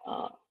ഓർമ്മയില്ല.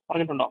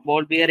 പറഞ്ഞിട്ടുണ്ടോ?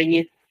 ബോൾ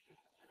ബിയറിംഗ്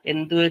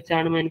എന്ത്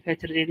വെച്ചാണ്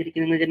മാനുഫാക്ചർ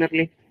ചെയ്തിരിക്കുന്നത്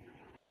ജനറലി?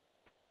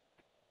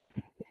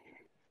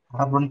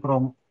 കാർബൺ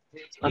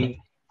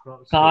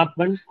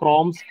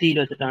ക്രോം സ്റ്റീൽ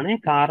വെച്ചിട്ടാണ്.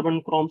 കാർബൺ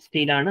ക്രോം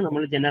സ്റ്റീലാണ്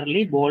നമ്മൾ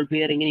ജനറലി ബോൾ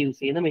ബിയറിംഗിന് യൂസ്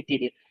ചെയ്യുന്ന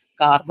material.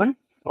 Carbon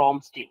Chrome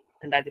steel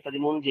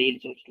 2013 jail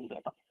ചോദിച്ചിട്ടുണ്ട്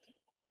കേട്ടോ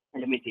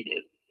അതിന്റെ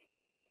മെറ്റീരിയൽ.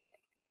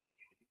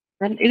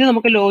 ഇത്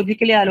നമുക്ക്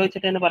ലോജിക്കലി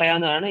ആലോചിച്ചിട്ട് തന്നെ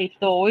പറയാവുന്നതാണ്. If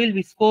the oil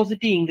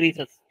viscosity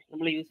increases,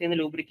 നമ്മൾ യൂസ് ചെയ്യുന്ന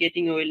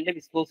ലൂബ്രിക്കേറ്റിംഗ് ഓയിലിന്റെ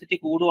വിസ്കോസിറ്റി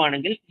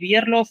കൂടുവാണെങ്കിൽ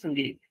വിയർ ലോസ് എന്ത്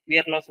ചെയ്യും?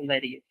 വിയർ ലോസ്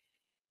എന്തായിരിക്കും?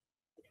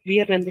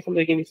 വിയറിന് എന്ത്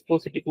സംഭവിക്കും?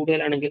 വിസ്കോസിറ്റി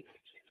കൂടുതലാണെങ്കിൽ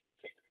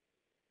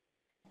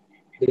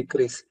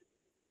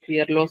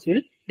വിയർ ലോസ്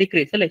വിൽ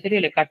ഡിക്രീസ് അല്ലേ?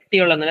 ശരിയല്ലേ?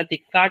 കട്ടിയുള്ള നല്ല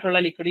തിക്കായിട്ടുള്ള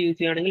ലിക്വിഡ് യൂസ്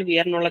ചെയ്യുകയാണെങ്കിൽ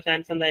വിയറിനുള്ള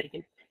ചാൻസ്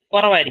എന്തായിരിക്കും?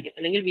 കുറവായിരിക്കും.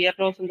 അല്ലെങ്കിൽ വിയർ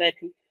ലോസ്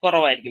എന്തായിരിക്കും?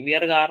 കുറവായിരിക്കും.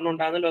 വിയർ കാരണം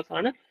ഉണ്ടാകുന്ന ലോസ്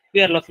ആണ്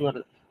വിയർ ലോസ് എന്ന്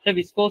പറയുന്നത്. പക്ഷെ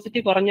വിസ്കോസിറ്റി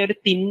കുറഞ്ഞ ഒരു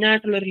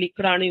തിന്നായിട്ടുള്ള ഒരു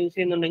ലിക്വിഡ് ആണ് യൂസ്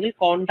ചെയ്യുന്നുണ്ടെങ്കിൽ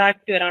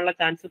കോണ്ടാക്ട് വരാനുള്ള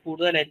ചാൻസ്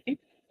കൂടുതലായിരിക്കും.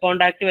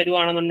 കോണ്ടാക്ട്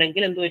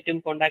വരുവാണെന്നുണ്ടെങ്കിൽ എന്ത് പറ്റും?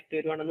 കോണ്ടാക്ട്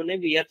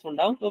വരുവാണെന്നുണ്ടെങ്കിൽ വിയർസ്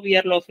ഉണ്ടാവും. So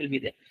wear loss will be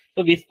there. So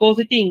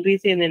viscosity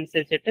increase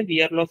ചെയ്യുന്നതനുസരിച്ചിട്ട്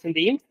wear loss എന്ത്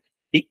ചെയ്യും?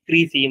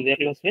 ഡിക്രീസ് ചെയ്യും. Wear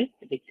loss will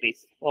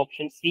decrease.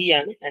 Option C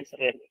ആണ് ആൻസർ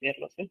വരുന്നത്. Wear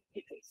loss will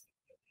decrease.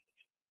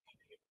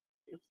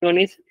 One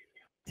is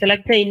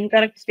select the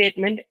incorrect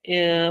statement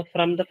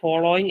from the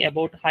following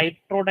about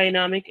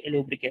hydrodynamic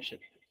lubrication.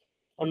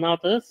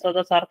 Another, so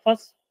the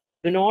surface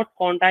do not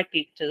contact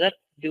each other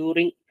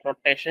during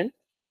rotation.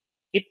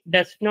 It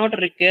does not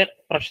require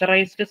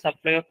pressurized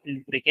supply of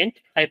lubricant.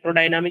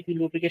 Hydrodynamic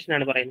lubrication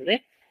ആണ് പറയുന്നത്.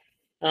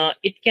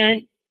 It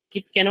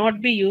cannot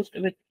be used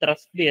with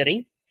thrust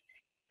bearing.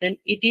 Then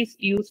it is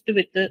used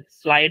with the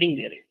sliding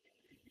bearing.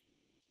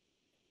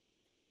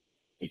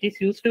 It is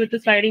used with the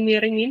sliding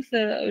bearing means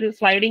ഒരു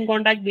sliding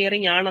contact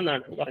bearing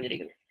ആണെന്നാണ്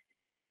പറഞ്ഞിരിക്കുന്നത്.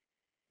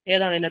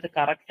 ഏതാണ് ഇതിനകത്ത്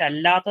correct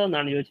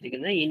അല്ലാത്തതെന്നാണ്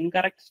ചോദിച്ചിരിക്കുന്നത്.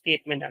 Incorrect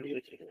statement ആണ്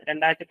ചോദിച്ചിരിക്കുന്നത്.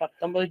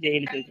 2019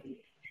 ജയിൽ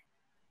ചോദിച്ചിരിക്കുന്നത്.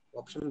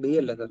 ഓപ്ഷൻ ബി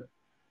അല്ലേ സർ?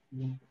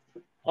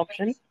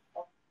 ഓപ്ഷൻ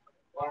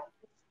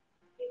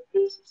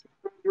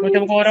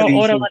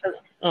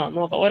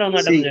നമുക്ക്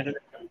ഓരോന്നായിട്ട്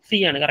സി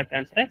ആണ് കറക്റ്റ്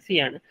ആൻസർ. സി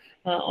ആണ്.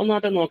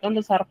 ഒന്നാമത്തെ നോക്കാം.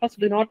 The surface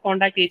do not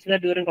contact each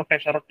other during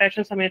rotation.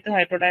 Rotation സമയത്ത്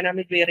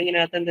ഹൈഡ്രോഡൈനാമിക്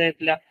ബിയറിംഗിനകത്ത് എന്ത്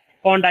ചെയ്യത്തില്ല?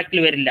 കോൺടാക്റ്റിൽ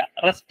വരില്ല.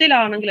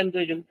 റെസ്റ്റിലാണെങ്കിൽ എന്ത്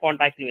വരും?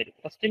 കോൺടാക്റ്റിൽ വരും.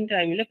 റെസ്റ്റിൻ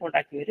ടൈമിൽ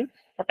കോൺടാക്ട് വരും.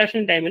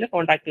 റൊട്ടേഷൻ ടൈമിൽ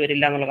കോൺടാക്ട്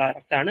വരില്ല എന്നുള്ളത്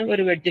കറക്റ്റ് ആണ്.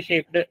 ഒരു വെഡ്ജ്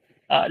ഷേപ്ഡ്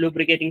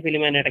ലൂബ്രിക്കേറ്റിംഗ്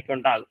ഫിലിം ഇടയ്ക്ക്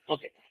ഉണ്ടാകും.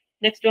 Okay.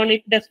 Next one,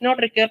 it does not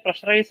require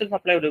pressurised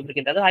supply of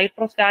lubricant. അത്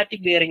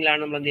ഹൈഡ്രോസ്റ്റാറ്റിക്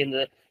ബിയറിംഗിലാണ് നമ്മൾ എന്ത്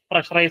ചെയ്യുന്നത്?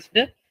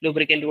 പ്രഷറൈസ്ഡ്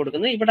ലൂബ്രിക്കന്റ്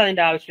കൊടുക്കുന്നത്. ഇവിടെ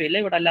അതിന്റെ ആവശ്യമില്ല.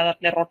 ഇവിടെ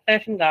അല്ലാതെ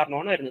റൊട്ടേഷൻ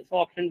കാരണമാണ് വരുന്നത്. So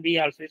option B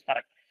also is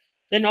correct.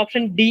 Then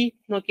option D,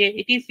 okay,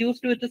 it is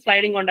used with the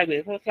sliding contact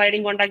bearing. So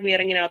sliding contact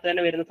bearing ഇതിനകത്ത്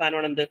തന്നെ വരുന്ന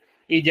സാധനമാണ് എന്ത്?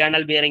 ഈ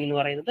ജേണൽ ബിയറിംഗ് എന്ന്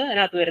പറയുന്നത്.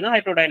 അതിനകത്ത് വരുന്ന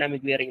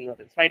ഹൈഡ്രോഡൈനാമിക് ബിയറിംഗ് എന്ന്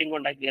പറയുന്നത് സ്ലൈഡിംഗ്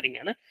കോൺടാക്ട് ബിയറിംഗ്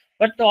ആണ്.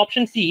 But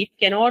option C, it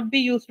cannot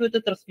be used with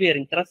thrust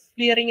bearing. Thrust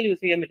ബിയറിംഗിൽ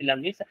use ചെയ്യാൻ പറ്റില്ല.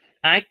 മീൻസ്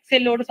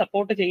ആക്സിൽ ലോഡ്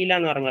സപ്പോർട്ട് ചെയ്യില്ല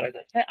എന്ന് പറയുന്നത്.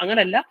 പക്ഷേ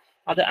അങ്ങനല്ല,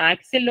 അത്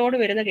ആക്സിൽ ലോഡ്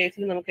വരുന്ന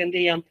കേസിൽ നമുക്ക് എന്ത്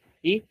ചെയ്യാം?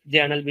 ഈ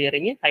journal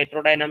bearing,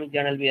 hydrodynamic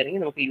journal bearing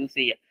നമുക്ക് യൂസ്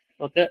ചെയ്യാം.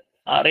 നമുക്ക്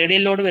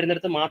റേഡിയൽ ലോഡ്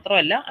വരുന്നിടത്ത്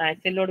മാത്രമല്ല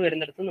ആക്സിൽ ലോഡ്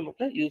വരുന്നിടത്ത്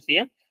നമുക്ക് യൂസ്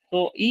ചെയ്യാം. സോ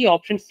ഈ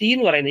ഓപ്ഷൻ സി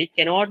എന്ന് പറയുന്നത് it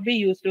cannot be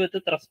used with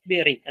thrust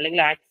bearing അല്ലെങ്കിൽ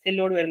ആക്സിൽ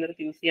ലോഡ്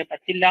വരുന്നിടത്ത് യൂസ് ചെയ്യാൻ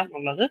പറ്റില്ല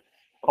എന്നുള്ളത്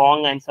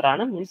റോങ് ആൻസർ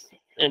ആണ്.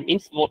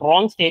 മീൻസ്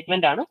റോങ്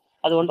സ്റ്റേറ്റ്മെന്റ് ആണ്.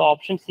 അതുകൊണ്ട്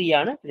ഓപ്ഷൻ സി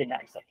ആണ് ഇതിന്റെ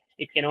answer.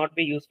 It cannot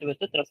be used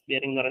with thrust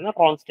bearing എന്ന് പറയുന്ന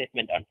റോങ്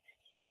സ്റ്റേറ്റ്മെന്റ് ആണ്.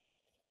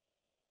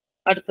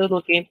 അടുത്തത്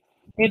നോക്കിയേ.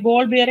 A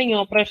ball bearing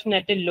operation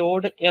at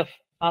load F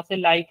has A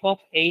life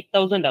of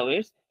 8000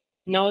 hours.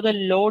 Now the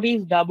load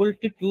is double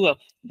to 2f.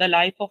 The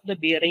life of the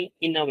bearing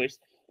in hours.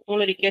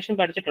 നമ്മൾ ഒരു equation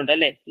പഠിച്ചിട്ടുണ്ട്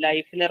അല്ലെ?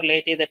 ലൈഫിനെ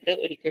റിലേറ്റ് ചെയ്തിട്ട്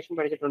ഒരു ഇക്വേഷൻ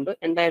പഠിച്ചിട്ടുണ്ട്.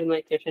 എന്തായിരുന്നു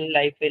equation?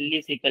 Life L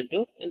is equal to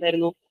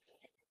എന്തായിരുന്നു?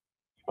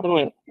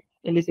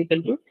 L is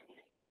equal to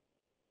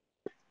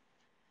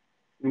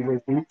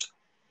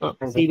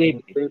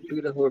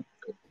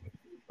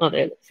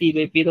അതെ,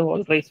 C/P the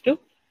whole raised to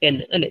n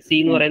അല്ലെ? C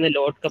എന്ന് പറയുന്ന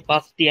ലോഡ്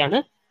കപ്പാസിറ്റി ആണ്.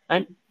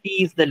 And T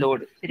is the load.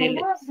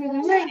 ശരിയല്ലേ? C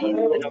is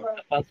the load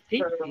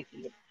capacity.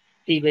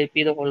 c/p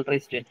the whole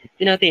raised to n.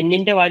 ഇതിനകത്ത്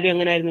n-ന്റെ value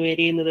എങ്ങനെയായിരുന്നു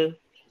vary ചെയ്യുന്നത്?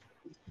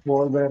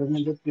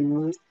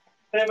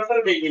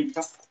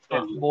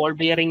 Ball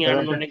bearing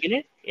ആണെന്നുണ്ടെങ്കിൽ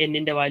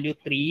n-ന്റെ വാല്യൂ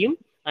 3ഉം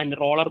ആൻഡ്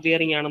റോളർ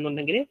ബിയറിംഗ്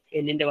ആണെന്നുണ്ടെങ്കിൽ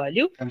n-ന്റെ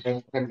വാല്യൂ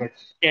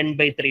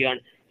 10/3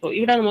 ആണ്. സോ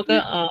ഇവിടെ നമുക്ക്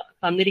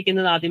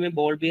തന്നിരിക്കുന്നത് ആദ്യമേ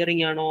ബോൾ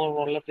ബിയറിംഗ് ആണോ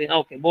roller bearing?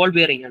 Okay, ball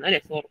bearing ആണ്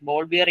അല്ലെ. സോ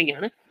ബോൾ ബിയറിംഗ്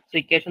ആണ്. സോ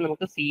ഇക്വേഷൻ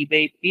നമുക്ക്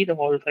c/p the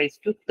whole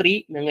raised to 3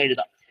 നിങ്ങൾ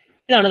എഴുതാം.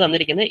 ഇതാണ്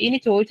തന്നിരിക്കുന്നത്. ഇനി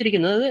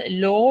ചോദിച്ചിരിക്കുന്നത്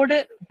ലോഡ്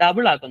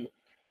ഡബിൾ ആക്കുന്നു.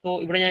 സോ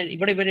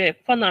ഇവിടെ ഇവര്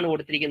എഫ് എന്നാണ്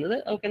കൊടുത്തിരിക്കുന്നത്.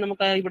 ഓക്കെ,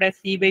 നമുക്ക് ഇവിടെ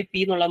c/p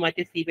എന്നുള്ള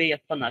മാറ്റി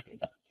c/f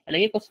എന്നാക്കിക്കാം,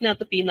 അല്ലെങ്കിൽ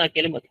ക്വസ്റ്റിനകത്ത് p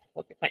എന്നാക്കിയാലും മതി.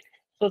 Okay fine.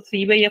 So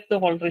c/f the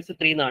whole raised to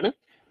 3 എന്നാണ്.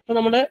 സോ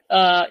നമ്മൾ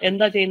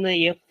എന്താ ചെയ്യുന്നത്?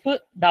 എഫ്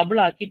ഡബിൾ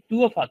ആക്കി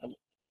 2f ആക്കുന്നു.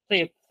 സോ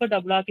എഫ്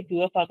ഡബിൾ ആക്കി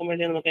 2f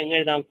ആക്കുമ്പോഴേ നമുക്ക് എങ്ങനെ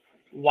എഴുതാം?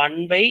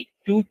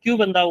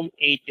 1/2³ എന്താവും?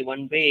 8.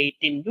 1/8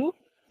 into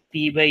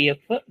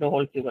c/f the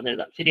whole cube എന്ന്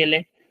എഴുതാം. ശരിയല്ലേ?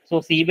 So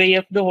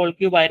c/f the whole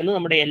cube ആയിരുന്നു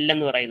നമ്മുടെ L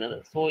എന്ന് പറയുന്നത്.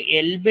 സോ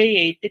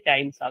L/8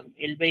 ടൈംസ് ആകും.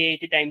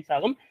 L/8 ടൈംസ്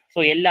ആകും. സോ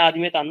L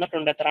ആദ്യമേ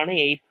തന്നിട്ടുണ്ട്, എത്രയാണ്?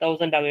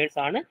 8000 അവേഴ്സ്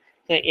ആണ്.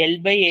 സോ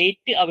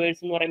L/8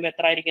 അവേഴ്സ് എന്ന് പറയുമ്പോൾ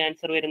എത്ര ആയിരിക്കും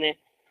ആൻസർ വരുന്നത്?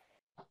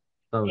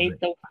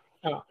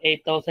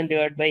 8000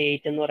 ഡിവൈഡ് ബൈ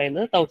 8 എന്ന്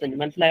പറയുന്നത് 1000.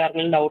 മനസ്സിലായ?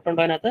 ആർക്കെങ്കിലും ഡൗട്ട്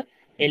ഉണ്ടോ അതിനകത്ത്?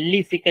 L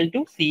 =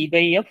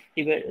 c/f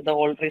the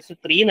whole raised to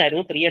 3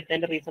 എന്നായിരുന്നു. 3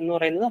 എടുത്തതിന്റെ റീസൺ എന്ന്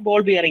പറയുന്നത്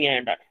ബോൾ ബിയറിംഗ്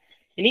ആയതുകൊണ്ടാണ്.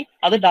 ഇനി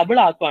അത് ഡബിൾ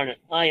ആക്കുവാണ്.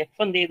 ആ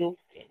എഫ് എന്ത് ചെയ്തു?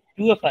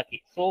 2f ആക്കി.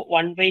 സോ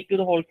 1/2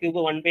 the whole cube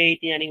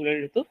 1/8 ഞാൻ ഇവിടെ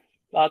എടുത്തു.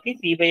 ബാക്കി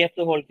c/f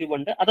the whole cube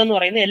ഉണ്ട്. അതെന്ന്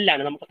പറയുന്നത് L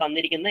ആണ്. നമുക്ക്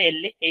തന്നിരിക്കുന്ന L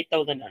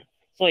 8000 ആണ്.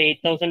 സോ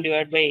 8000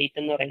 ഡിവൈഡ് ബൈ 8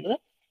 എന്ന് പറയുന്നത്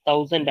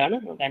 1000 ആണ്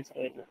നമുക്ക് ആൻസർ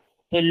വരുന്നത്.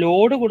 സോ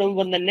ലോഡ്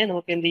കൂടുമ്പോൾ തന്നെ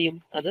നമുക്ക് എന്ത് ചെയ്യും?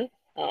 അത്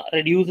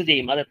റെഡ്യൂസ്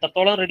ചെയ്യും. അത്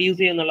എത്രത്തോളം റെഡ്യൂസ്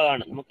ചെയ്യും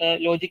എന്നുള്ളതാണ്. നമുക്ക്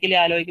ലോജിക്കലി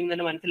ആലോചിക്കുമ്പോൾ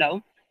തന്നെ മനസ്സിലാവും.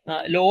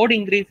 ലോഡ്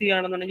ഇൻക്രീസ്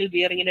ചെയ്യുകയാണെന്നുണ്ടെങ്കിൽ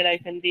ബിയറിംഗിന്റെ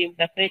ലൈഫ് എന്ത് ചെയ്യും?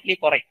 ഡെഫിനറ്റ്ലി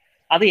കുറയും.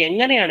 അത്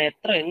എങ്ങനെയാണ്,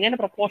 എങ്ങനെ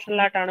പ്രൊപ്പോർഷണൽ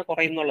ആയിട്ടാണ്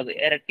കുറയുന്നുള്ളത്?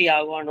 ഇരട്ടി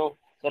ആകുവാണോ,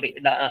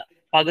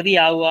 പകുതി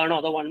ആകുവാണോ,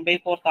 അതോ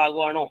 1/4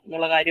 ആകുവാണോ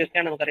എന്നുള്ള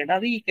കാര്യമൊക്കെയാണ് നമുക്ക് അറിയേണ്ടത്.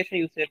 അത് ഈ ഇക്വേഷൻ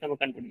യൂസ് ചെയ്തിട്ട്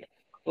നമുക്ക് കണ്ടുപിടിക്കാം.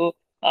 സോ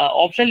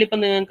ഓപ്ഷനിൽ ഇപ്പം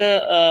നിങ്ങൾക്ക്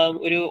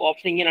ഒരു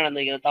ഓപ്ഷൻ ഇങ്ങനെയാണ്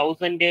തന്നിരിക്കുന്നത്: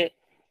 1000,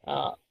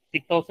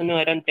 6000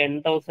 വരാൻ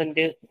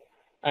 10,000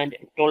 ആൻഡ്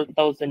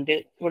 12,000,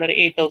 ഇവിടെ ഒരു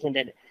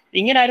 8,000.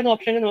 ഇങ്ങനെ ആയിരുന്നു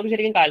ഓപ്ഷൻ. നമുക്ക്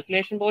ശരിക്കും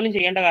കാൽക്കുലേഷൻ പോലും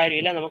ചെയ്യേണ്ട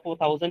കാര്യമില്ല. നമുക്ക്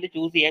 1000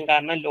 ചൂസ് ചെയ്യാം.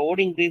 കാരണം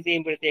ലോഡ് ഇൻക്രീസ്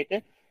ചെയ്യുമ്പോഴത്തേക്ക്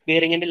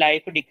ബിയറിംഗിന്റെ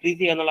ലൈഫ് ഡിക്രീസ്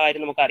ചെയ്യുക എന്നുള്ള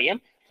കാര്യം നമുക്കറിയാം.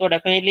 സോ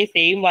ഡെഫിനറ്റ്ലി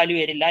സെയിം വാല്യൂ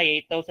വരില്ല,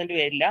 8000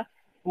 വരില്ല.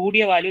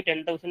 കൂടിയ വാല്യൂ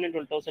 10,000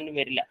 12,000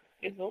 വരില്ല.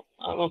 സോ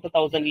നമുക്ക്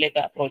 1000ലേക്ക്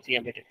അപ്രോച്ച്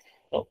ചെയ്യാൻ പറ്റും.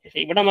 സോ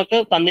ഇവിടെ നമുക്ക്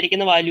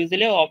തന്നിരിക്കുന്ന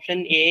വാല്യൂസിൽ ഓപ്ഷൻ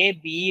എ,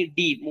 ബി,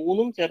 ഡി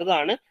മൂന്നും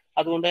ചെറുതാണ്.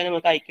 അതുകൊണ്ട് തന്നെ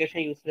നമുക്ക് ഇക്വേഷൻ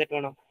യൂസ് ചെയ്തിട്ട്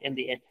വേണം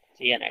എന്ത്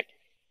ചെയ്യാനായിട്ട്.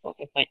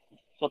 Okay fine.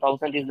 So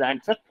 1000 is the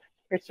answer.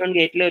 Next one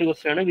ഗേറ്റിലെ ഒരു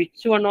ക്വസ്റ്റ്യൻ ആണ്: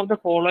 which one of the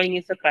following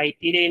is A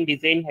criteria in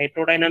design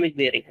hydrodynamic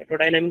bearing?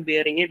 Hydrodynamic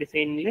bearing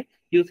ഡിസൈനിൽ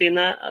യൂസ്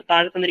ചെയ്യുന്ന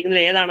താഴെ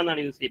തന്നിരിക്കുന്നത്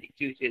ഏതാണെന്നാണ് യൂസ്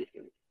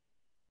ചെയ്തിരിക്കുന്നത്?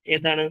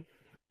 ഏതാണ്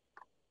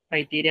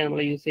ക്രൈറ്റീരിയ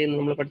നമ്മൾ യൂസ് ചെയ്യുന്നത്?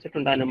 നമ്മൾ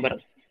പഠിച്ചിട്ടുണ്ട് ആ നമ്പർ.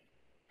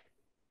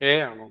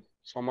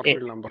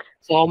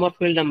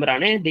 സോമർഫീൽഡ് നമ്പർ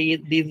ആണ്.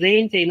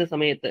 ഡിസൈൻ ചെയ്യുന്ന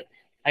സമയത്ത്,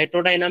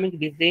 ഹൈഡ്രോഡൈനാമിക്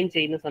ഡിസൈൻ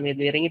ചെയ്യുന്ന സമയത്ത്,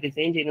 ബിയറിംഗ്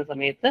ഡിസൈൻ ചെയ്യുന്ന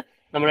സമയത്ത്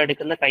നമ്മൾ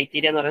എടുക്കുന്ന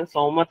ക്രൈറ്റീരിയ എന്ന് പറയുന്നത്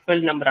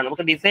സോമർഫീൽഡ് നമ്പർ ആണ്.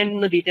 നമുക്ക് ഡിസൈൻ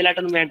ഒന്നും ഡീറ്റെയിൽ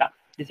ആയിട്ടൊന്നും വേണ്ട.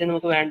 ഡിസൈൻ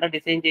നമുക്ക് വേണ്ട.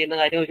 ഡിസൈൻ ചെയ്യുന്ന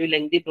കാര്യം ഒരു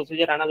ലെങ്തി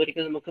പ്രൊസീജിയർ ആണ്.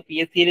 അതൊരിക്കലും നമുക്ക്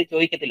PSC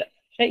ചോദിക്കത്തില്ല.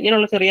 പക്ഷെ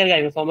ഇങ്ങനെയുള്ള ചെറിയ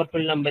കാര്യം,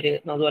 സോമർഫീൽഡ് നമ്പർ,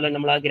 അതുപോലെ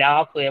നമ്മൾ ആ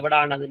ഗ്രാഫ്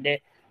എവിടാണ് അതിന്റെ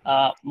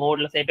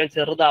മോഡുലസ് ഏറ്റവും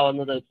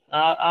ചെറുതാവുന്നത്,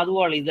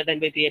 അതുപോലെ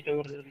Z/P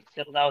ഏറ്റവും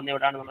ചെറുതാവുന്ന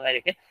എവിടാണെന്നുള്ള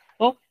കാര്യമൊക്കെ.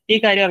 അപ്പോൾ ഈ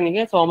കാര്യം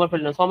അറിഞ്ഞെങ്കിൽ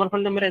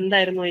സോമർഫീൽഡ് നമ്പർ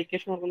എന്തായിരുന്നു?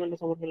 ഇക്വേഷൻ ഓർക്കുന്നുണ്ട്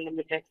സോമർഫീൽഡ്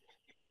നമ്പറിന്റെ?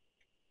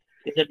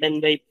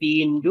 Z/P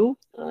into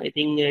I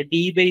think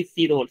D/C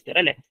the whole square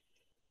അല്ലേ?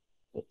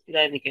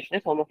 ഇതായിരുന്നു ഇക്വേഷൻ.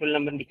 സോമർഫീൽഡ്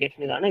നമ്പറിന്റെ ഇക്വേഷൻ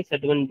ഇതാണ്.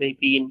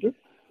 Z/P into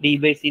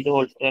D/C the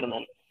whole square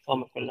എന്നാണ്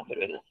സോമർഫീൽഡ് നമ്പർ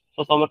വരുന്നത്.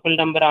 സോ സോമർഫീൽഡ്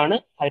നമ്പർ ആണ്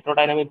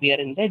ഹൈഡ്രോഡൈനാമിക്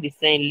ബിയറിന്റെ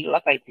ഡിസൈനിലുള്ള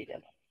ക്രൈറ്റീരിയ.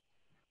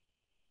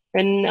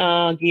 ദെൻ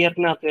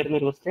ഗിയറിനകത്ത് വരുന്ന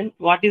ഒരു question: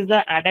 what is the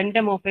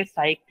അഡൻഡം of A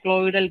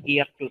സൈക്ലോയിഡൽ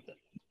gear tooth?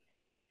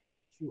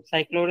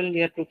 സൈക്ലോയിഡൽ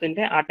gear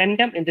ടൂത്തിന്റെ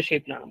അഡൻഡം എന്ത്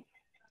ഷേപ്പിലാണ്?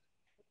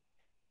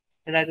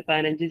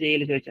 2015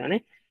 ജയിൽ ചോദിച്ചാണ്.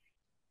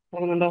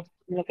 ഓർക്കുന്നുണ്ടോ?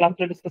 നമ്മൾ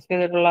ക്ലാസ്സിൽ ഡിസ്കസ്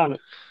ചെയ്തിട്ടുള്ളതാണ്.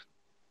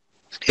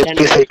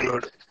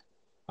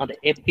 അതെ,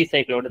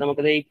 എപ്പിസൈക്ലോയിഡ്.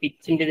 നമുക്കത് ഈ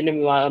പിച്ചിന്റെ ഇതിന്റെ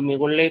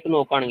മുകളിലേക്ക്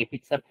നോക്കുകയാണെങ്കിൽ,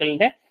 പിച്ച്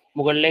സർക്കിളിന്റെ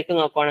മുകളിലേക്ക്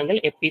നോക്കുകയാണെങ്കിൽ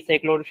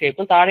എപ്പിസൈക്ലോയിഡ്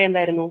ഷേപ്പും, താഴെ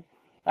എന്തായിരുന്നു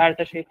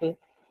താഴത്തെ ഷേപ്പ്?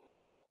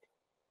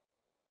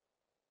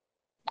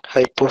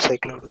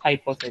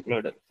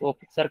 ഹൈപ്പോസൈക്ലോയിഡ്. സോ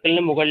പിച്ച്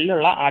സർക്കിളിന്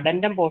മുകളിലുള്ള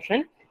അഡൻഡം പോർഷൻ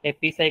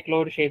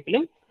എപ്പിസൈക്ലോയിഡ്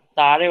ഷേപ്പിലും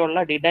താഴെയുള്ള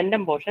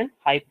ഡിഡൻഡം പോർഷൻ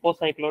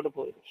ഹൈപ്പോസൈക്ലോയിഡ്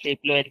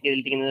ഷേപ്പിലും ആയിരിക്കും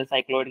ഇതിലിരിക്കുന്നത്,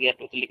 cycloid gear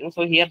ടൂത്തിലിരിക്കുന്നത്.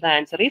 So here the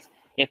answer is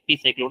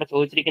epicycloid.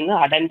 ചോദിച്ചിരിക്കുന്നത്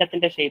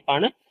അഡൻഡത്തിന്റെ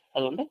ഷേപ്പാണ്,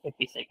 അതുകൊണ്ട്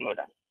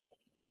എപ്പിസൈക്ലോയിഡ് ആണ്.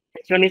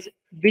 Next one is: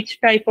 which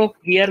type of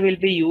gear will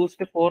be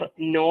used for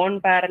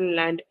non-parallel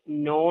and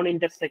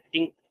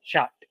non-intersecting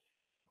shaft?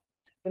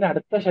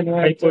 അടുത്ത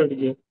ശനിയാഴ്ച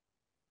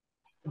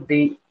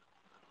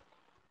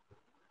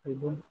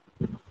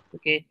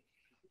ഓക്കെ,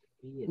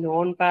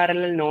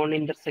 non-parallel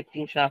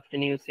non-intersecting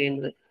ഷാഫ്റ്റിന് യൂസ്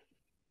ചെയ്യുന്നത്.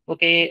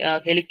 Okay,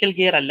 helical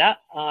gear അല്ല.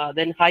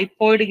 Then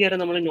hypoid gear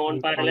നമ്മൾ non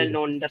parallel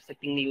non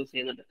intersecting use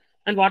ചെയ്യുന്നുണ്ട്.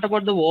 And what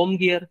about the warm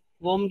gear?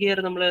 Warm gear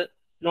നമ്മൾ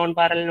non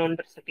parallel non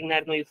intersecting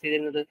ആയിരുന്നു use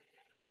ചെയ്തിരുന്നത്.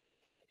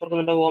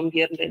 ഓർക്കുന്നുണ്ടോ? വോം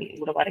ഗിയറിന്റെ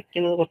ഇവിടെ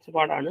വരയ്ക്കുന്നത് കുറച്ച്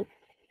പാടാണ്.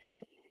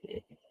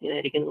 ഇങ്ങനെ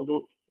ആയിരിക്കുന്നത്,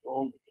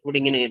 ഇവിടെ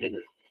ഇങ്ങനെ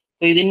വരുന്നത്.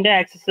 സോ ഇതിന്റെ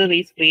ആക്സിസ്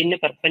ഈ സ്ക്രീനിന്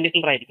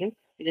പെർപെൻഡിക്കുലർ ആയിരിക്കും,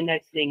 ഇതിന്റെ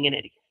ആക്സിസ് ഇങ്ങനെ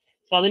ആയിരിക്കും.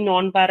 സോ അത്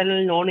non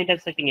parallel non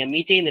intersecting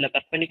meet ചെയ്യുന്നില്ല,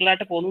 പെർപെൻഡിക്കുലർ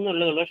ആയിട്ട്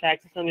പോകുന്നുള്ളൂ, പക്ഷേ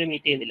ആക്സിസ് തമ്മിൽ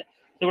മീറ്റ് ചെയ്യുന്നില്ല.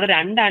 സോ ഇവിടെ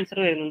രണ്ട് ആൻസർ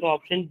വരുന്നുണ്ട്.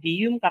 ഓപ്ഷൻ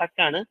ഡിയും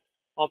കറക്റ്റ് ആണ്,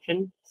 ഓപ്ഷൻ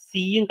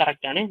സിയും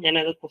കറക്റ്റ് ആണ്. ഞാൻ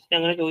അത് ക്വസ്റ്റ്യൻ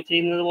അങ്ങനെ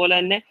ചോദിച്ചിരുന്നത് പോലെ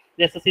തന്നെ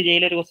SSC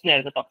ജയിലെ ഒരു ക്വസ്റ്റ്യൻ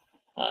ആയിരുന്നു കേട്ടോ.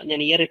 ഞാൻ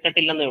ഇയർ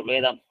ഇട്ടിട്ടില്ലെന്നേ ഉള്ളൂ,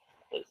 ഏതാ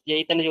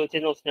ജയി തന്നെ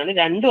ചോദിച്ചിരുന്ന ക്വസ്റ്റ്യൻ ആണ്.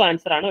 രണ്ടും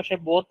ആൻസർ ആണ്, പക്ഷേ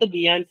ബോത്ത്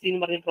ബി ആൻഡ് സി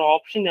എന്ന് പറഞ്ഞിട്ട്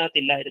ഓപ്ഷൻ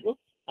അതിനകത്തില്ലായിരുന്നു.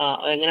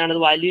 എങ്ങനെയാണ്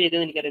അത് വാല്യൂ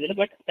ചെയ്തതെന്ന് എനിക്കറിയത്തില്ല.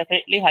 But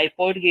definitely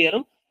hypoid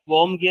ഗിയറും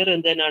warm gear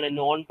എന്ത് തന്നെയാണ്,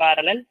 non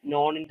parallel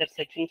non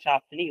intersection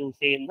ഷാഫ്റ്റിന് use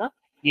ചെയ്യുന്ന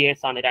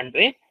ഗിയേഴ്സ് ആണ്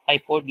രണ്ടുപേ,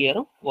 hypoid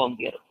ഗിയറും warm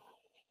ഗിയറും.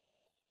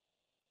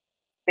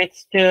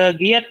 Next,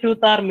 gear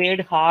tooth are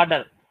made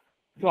harder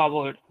to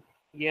avoid.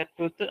 Gear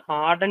tooth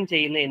harden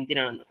ചെയ്യുന്ന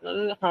എന്തിനാണ്?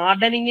 അത്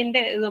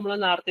ഹാർഡനിങ്ങിന്റെ ഇത് നമ്മൾ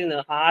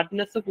നേരത്തെ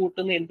ഹാർഡ്നെസ്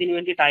കൂട്ടുന്ന എന്തിനു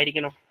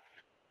വേണ്ടിയിട്ടായിരിക്കണം?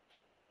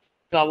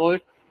 ടു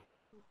അവോയ്ഡ്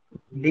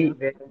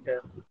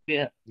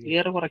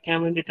ഗിയർ കുറയ്ക്കാൻ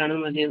വേണ്ടിയിട്ടാണ്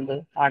ചെയ്യുന്നത്,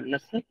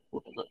 ഹാർഡ്നെസ്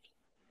കൂട്ടുന്നത്.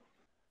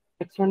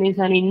 Next one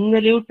is an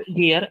involute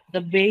gear the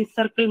base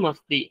circle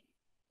must be.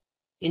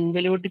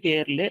 Involute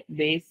ഗിയറിൽ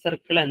base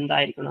circle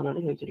എന്തായിരിക്കണം എന്നാണ്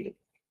ചോദിച്ചിരിക്കുന്നത്.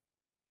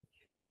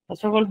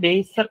 First of all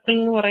base circle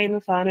എന്ന് പറയുന്ന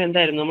സാധനം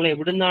എന്തായിരുന്നു? നമ്മൾ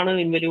എവിടുന്നാണ്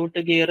ഇൻവല്യൂട്ട്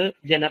ഗിയർ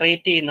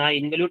ജനറേറ്റ് ചെയ്യുന്നത്, ആ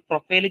ഇൻവല്യൂട്ട്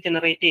പ്രൊഫൈൽ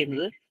ജനറേറ്റ്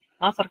ചെയ്യുന്നത്,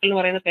 ആ സർക്കിൾ എന്ന്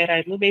പറയുന്ന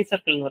പേരായിരുന്നു ബേസ്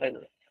സർക്കിൾ എന്ന്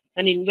പറയുന്നത്.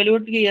 And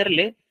involute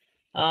ഗിയറിൽ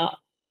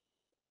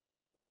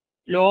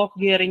law of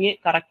gearing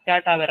correct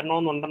ആയിട്ട്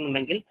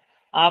വരണമെന്നുണ്ടെന്നുണ്ടെങ്കിൽ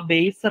ആ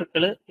ബേസ്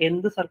സർക്കിൾ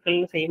എന്ത്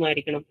സർക്കിളിന് സെയിം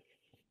ആയിരിക്കണം?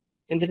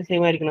 എന്തിന്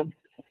സെയിം ആയിരിക്കണം?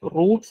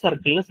 റൂട്ട്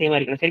സർക്കിളിന് സെയിം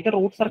ആയിരിക്കണം. ശരിക്കും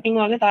റൂട്ട് സർക്കിൾ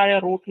എന്ന് പറഞ്ഞാൽ താഴെ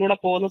റൂട്ടിലൂടെ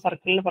പോകുന്ന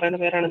സർക്കിളിന് പറയുന്ന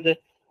പേരാണ് എന്ത്?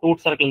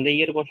 Root circle. ഈ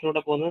ഒരു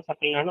പോർഷനിലൂടെ പോകുന്ന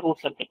സർക്കിളിനാണ്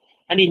റൂട്ട് സർക്കിൾ.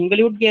 And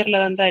involute ഗിയറിൽ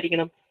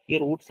അതെന്തായിരിക്കണം? ഈ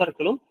റൂട്ട്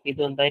സർക്കിളും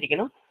ഇതും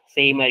എന്തായിരിക്കണം?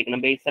 സെയിം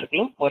ആയിരിക്കണം. ബേസ്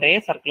സർക്കിളും ഒരേ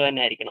സർക്കിൾ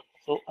തന്നെ ആയിരിക്കണം.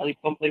 സോ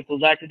അതിപ്പം ഒരു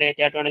പുതുതായിട്ട് ഡേറ്റ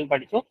ആയിട്ട് വേണമെങ്കിൽ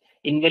പഠിച്ചു.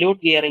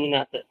 ഇൻവല്യൂട്ട്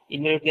ഗിയറിങ്ങിനകത്ത്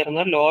ഇൻവല്യൂട്ട് ഗിയർ എന്ന്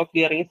പറഞ്ഞാൽ ലോ ഓഫ്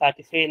ഗിയറിംഗ്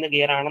സാറ്റിസ്ഫൈ ചെയ്യുന്ന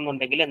ഗിയർ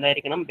ആണെന്നുണ്ടെങ്കിൽ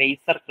എന്തായിരിക്കണം?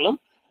 ബേസ് സർക്കിളും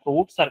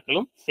റൂട്ട്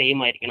സർക്കിളും സെയിം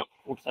ആയിരിക്കണം.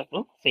 റൂട്ട്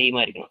സർക്കിളും സെയിം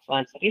ആയിരിക്കണം. So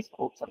answer is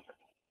root circle.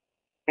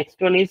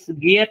 Next one is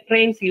gear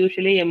trains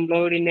usually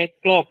employed in A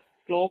clock.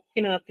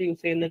 ക്ലോക്കിനകത്ത്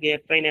use ചെയ്യുന്ന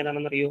ഗിയർ ട്രെയിൻ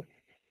ഏതാണെന്ന് അറിയോ?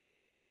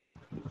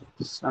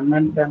 Sun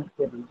and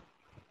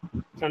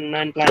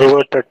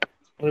planet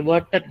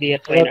reverted gear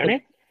train ആണ്.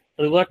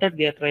 Reverted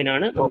gear train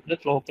ആണ് നമുക്ക്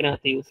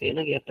ക്ലോക്കിനകത്ത് use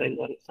ചെയ്യുന്ന gear train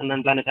എന്ന് പറയും. സൺ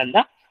ആൻഡ് പ്ലാനറ്റ് അല്ല,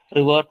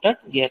 റിവേർട്ടഡ്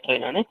ഗിയർ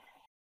ട്രെയിൻ ആണ്.